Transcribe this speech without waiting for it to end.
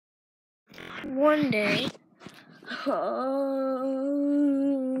One day,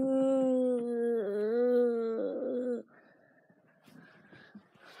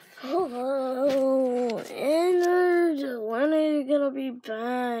 Ennard, when are you gonna be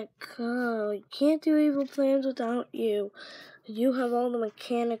back? I can't do evil plans without you. You have all the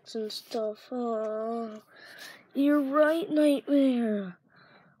mechanics and stuff. You're right, Nightmare.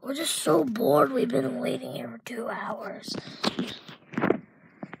 We're just so bored. We've been waiting here for 2 hours.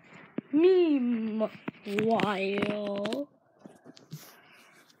 Meanwhile,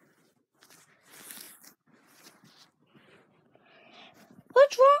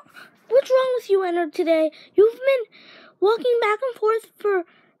 what's wrong with you, Ennard, today? You've been walking back and forth for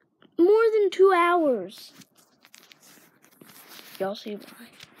more than 2 hours. Y'all see why.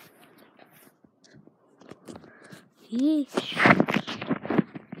 Yeesh.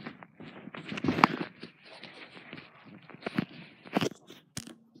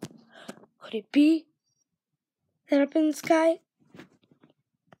 Could it be that up in the sky?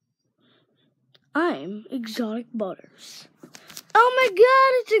 I'm Exotic Butters. Oh my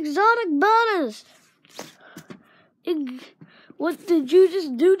god, it's Exotic Butters! What did you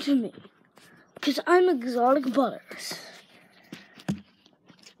just do to me? Because I'm Exotic Butters.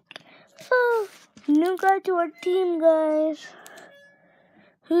 Oh, new guy to our team, guys.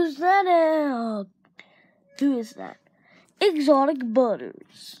 Who's that? Who is that? Exotic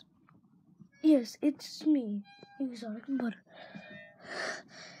Butters. Yes, it's me, Exotic Butters.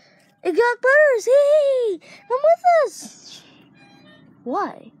 Exotic Butters, hey! Come with us!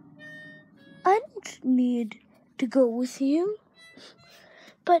 Why? I don't need to go with you.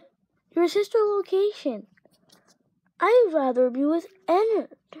 But your sister location. I'd rather be with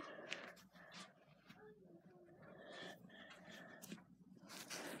Ennard.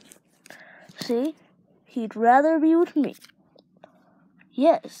 See? He'd rather be with me.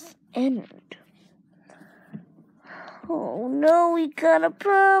 Yes, Ennard. Oh no, we got a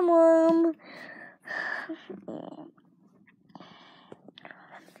problem.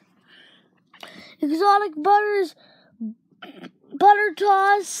 Exotic Butters, Butter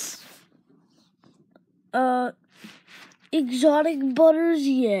Toss. Exotic Butters,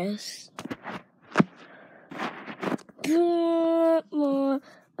 yes.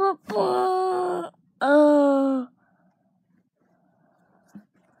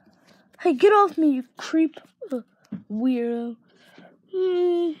 Hey, get off me, you creep. Weirdo.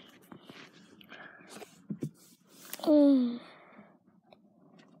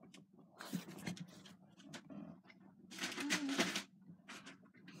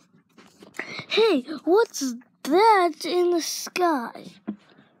 Hey, what's that in the sky?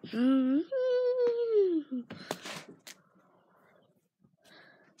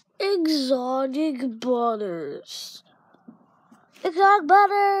 Exotic Butters. Exotic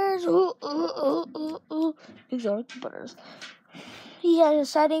Butters. Exotic Butters. He has a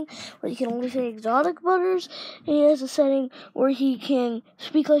setting where he can only say Exotic Butters. And he has a setting where he can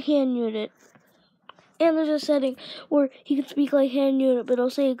speak like hand unit. And there's a setting where he can speak like hand unit, but I'll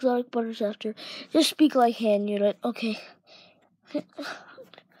say Exotic Butters after. Just speak like hand unit, okay?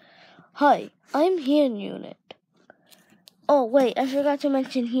 Hi, I'm hand unit. Oh, wait, I forgot to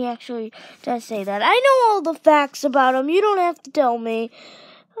mention he actually does say that. I know all the facts about him. You don't have to tell me.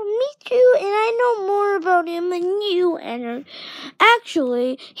 Me too, and I know more about him than you, Ennard.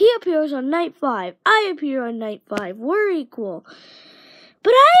 Actually, he appears on night 5. I appear on night 5. We're equal.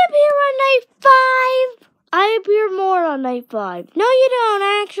 But I appear on night 5. I appear more on night 5. No, you don't.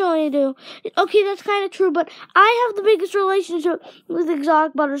 I actually do. Okay, that's kind of true, but I have the biggest relationship with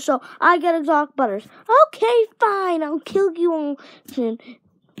Exotic Butters, so I get Exotic Butters. Okay, fine. I'll kill you all soon.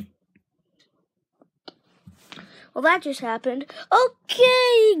 Well, that just happened.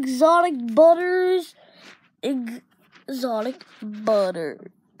 Okay, Exotic Butters. Exotic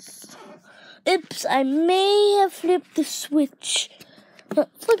Butters. Oops, I may have flipped the switch. No,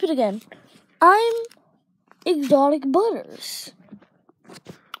 flip it again. I'm Exotic Butters.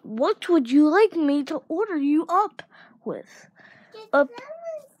 What would you like me to order you up with? Did someone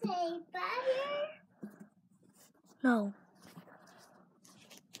say butter? No.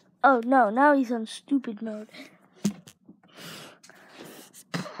 Oh, no, now he's on stupid mode.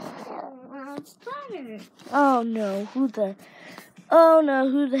 Butter. Oh, no, who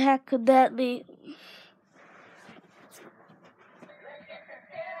the heck could that be?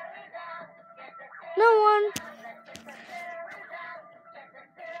 No one.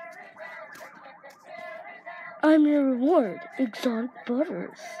 I'm your reward, Exotic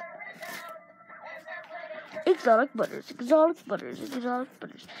Butters. Exotic Butters, Exotic Butters, Exotic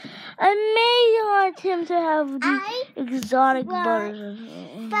Butters. I may want him to have the Exotic Butters.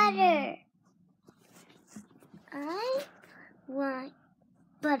 Butter. I want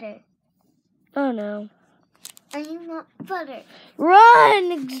butter. Oh no. I want butter.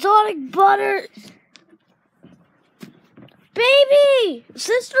 Run! Exotic butter! Baby!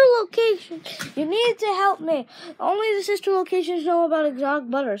 Sister location. You need to help me. Only the sister locations know about exotic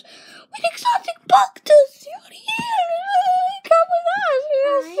butters. With exotic butters! You're here! Come with us!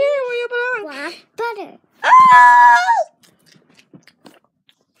 You're here where you belong. Want butter. Ah!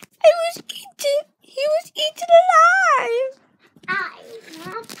 He was eaten alive! I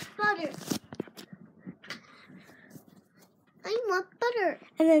want butter. I want butter.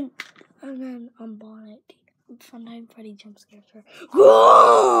 And then on Bonnet, sometimes Freddy jump scares her.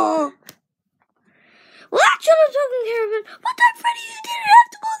 Whoa! Well, that should have taken care of it. But that Freddy, you didn't have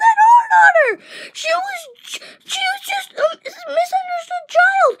to go that hard on her. She was just a misunderstood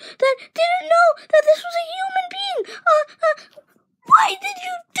child that didn't know that this was a human being. Why did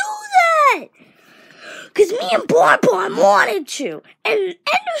you do that? Because me and Bonbon wanted to. And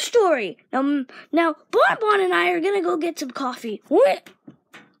end of story. Now Bonbon and I are going to go get some coffee. What?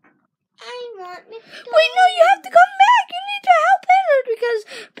 I want McDonald's. Wait, no, you have to come back. You need to help Edward because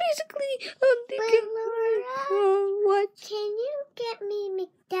basically, what? Can you get me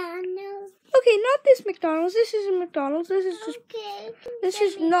McDonald's? Okay, not this McDonald's. This isn't McDonald's. This is just. Okay. This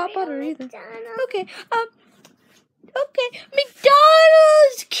is not butter either. McDonald's. Okay. Okay.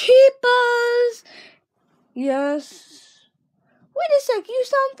 McDonald's, keep us. Yes. Wait a sec. You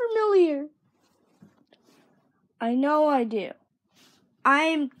sound familiar. I know I do.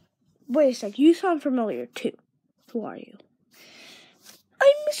 Wait a sec. You sound familiar too. Who are you?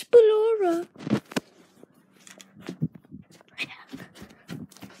 I'm Miss Ballora.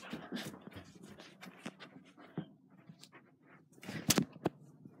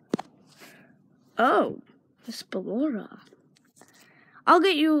 Oh, Miss Ballora. I'll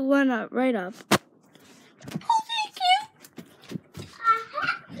get you one right up. Oh, thank you. A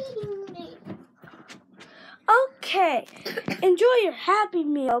Happy Meal. Okay. Enjoy your Happy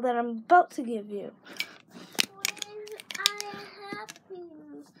Meal that I'm about to give you.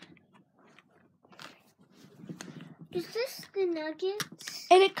 Is this the nuggets?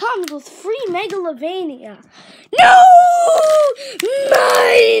 And it comes with free Megalovania. No!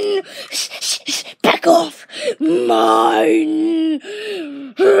 Mine! Back off! Mine!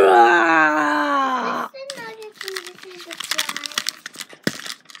 Ah! Is this the nuggets and this is the fries?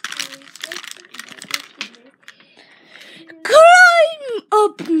 Climb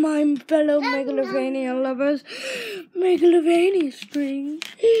up, my fellow Megalovania lovers. Megalovania Spring.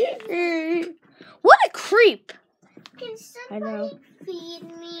 What a creep! Can I know. somebody feed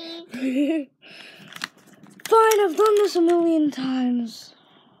me? Fine, I've done this a million times.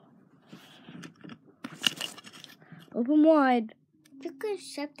 Open wide. You could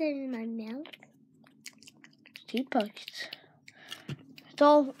shove that in my mouth. Deep pockets.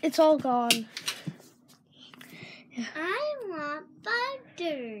 It's all gone. I want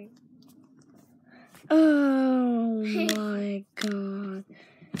butter. Oh my god.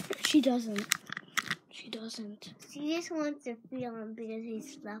 She doesn't. She just wants to feel him because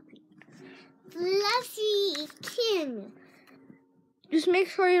he's fluffy. Fluffy King. Just make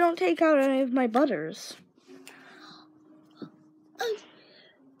sure you don't take out any of my butters.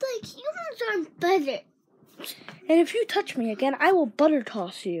 Like, humans aren't butter. And if you touch me again, I will butter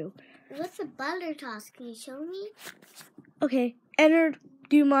toss you. What's a butter toss? Can you show me? Okay, Ennard,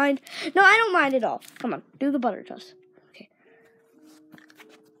 do you mind? No, I don't mind at all. Come on, do the butter toss. Okay.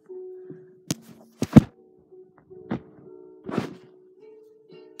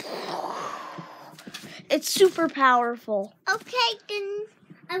 It's super powerful. Okay, then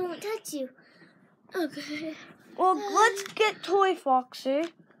I won't touch you. Okay. Well, let's get Toy Foxy.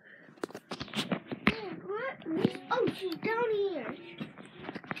 Oh, she's down here.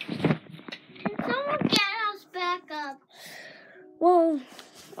 Can someone get us back up? Well,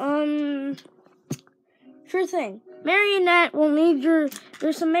 sure thing. Marionette will need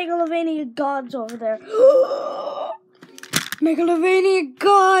there's some Megalovania gods over there. Megalovania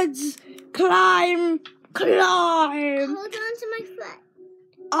gods! Climb! Climb! Hold on to my foot.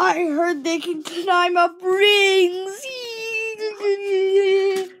 I heard they can climb up rings!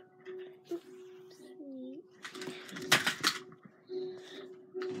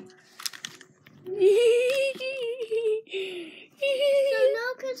 So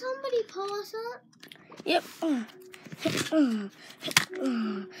now can somebody pull us up? Yep.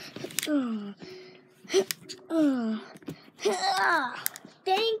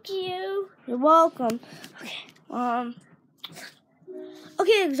 Thank you. You're welcome. Okay.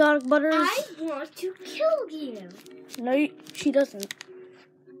 Okay, exotic butters. I want to kill you. No, she doesn't.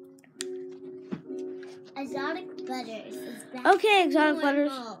 As Exotic Butters is back. Okay, Exotic to Butters.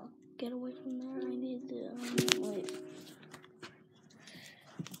 normal. Get away from there. I need to wait.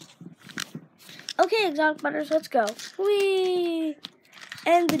 Okay, Exotic Butters, let's go. Whee!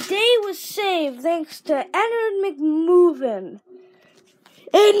 And the day was saved thanks to Ennard McMovin.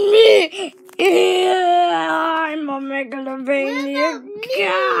 And me! Yeah, I'm a megalovania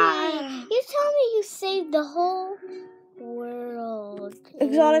guy! You told me you saved the whole world.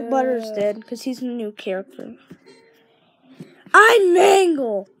 Exotic Butters did, because he's a new character. I'm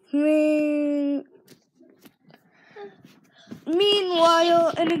Mangle!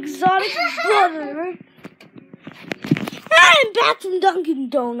 Meanwhile, an Exotic Butter... I'm back from Dunkin'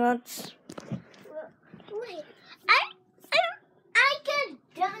 Donuts. Wait, I got a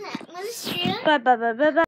donut. Want to share? Bye.